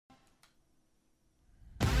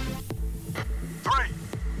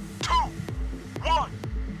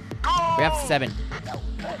We have 7.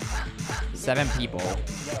 7 people.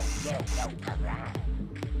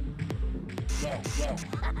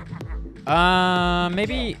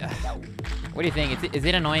 Maybe... What do you think? Is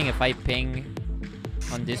it annoying if I ping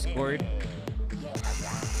on Discord?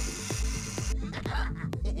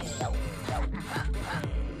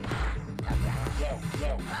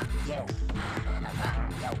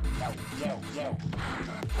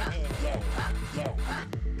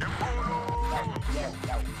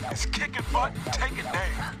 It's kicking butt, taking names.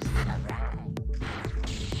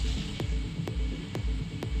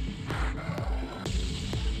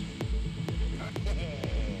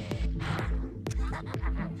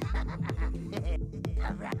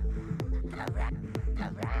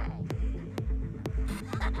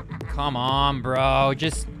 Come on, bro.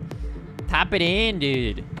 Just tap it in,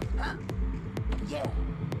 dude.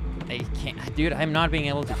 I can't. Dude, I'm not being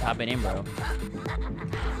able to tap it in, bro.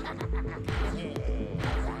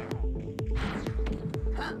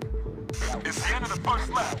 It's the end of the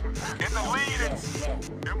first lap. In the lead, it's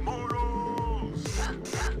Immortals.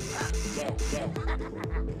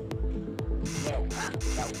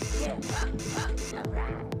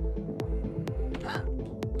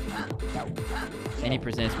 Any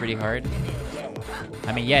percent is pretty hard.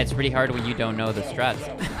 I mean, yeah, it's pretty hard when you don't know the strats.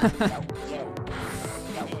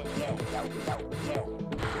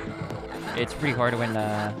 It's pretty hard when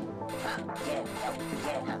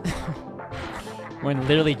when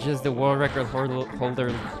literally just the world record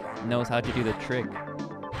holder knows how to do the trick.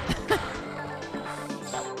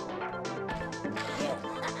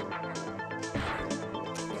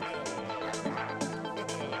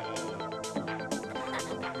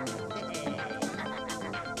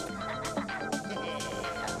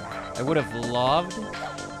 I would have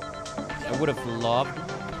loved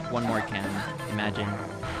one more can, imagine.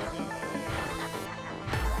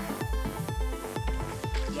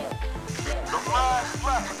 The last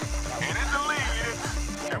lap, and in the lead, it's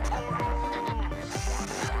Immortals.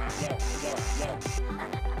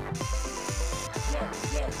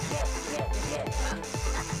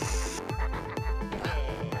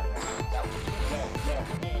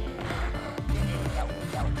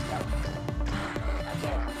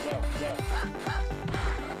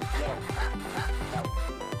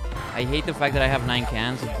 I hate the fact that I have 9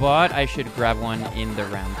 cans, but I should grab one in the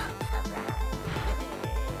ramp.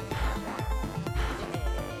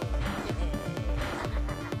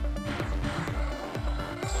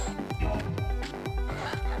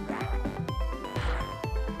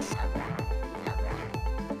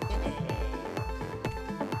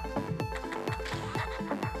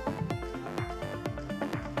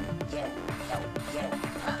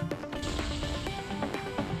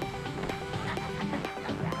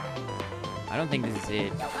 I don't think this is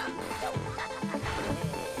it.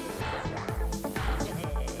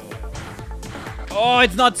 Oh,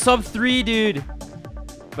 it's not sub 3, dude.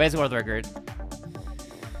 But it's world record.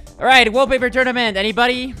 All right, wallpaper tournament.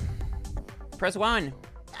 Anybody? Press 1.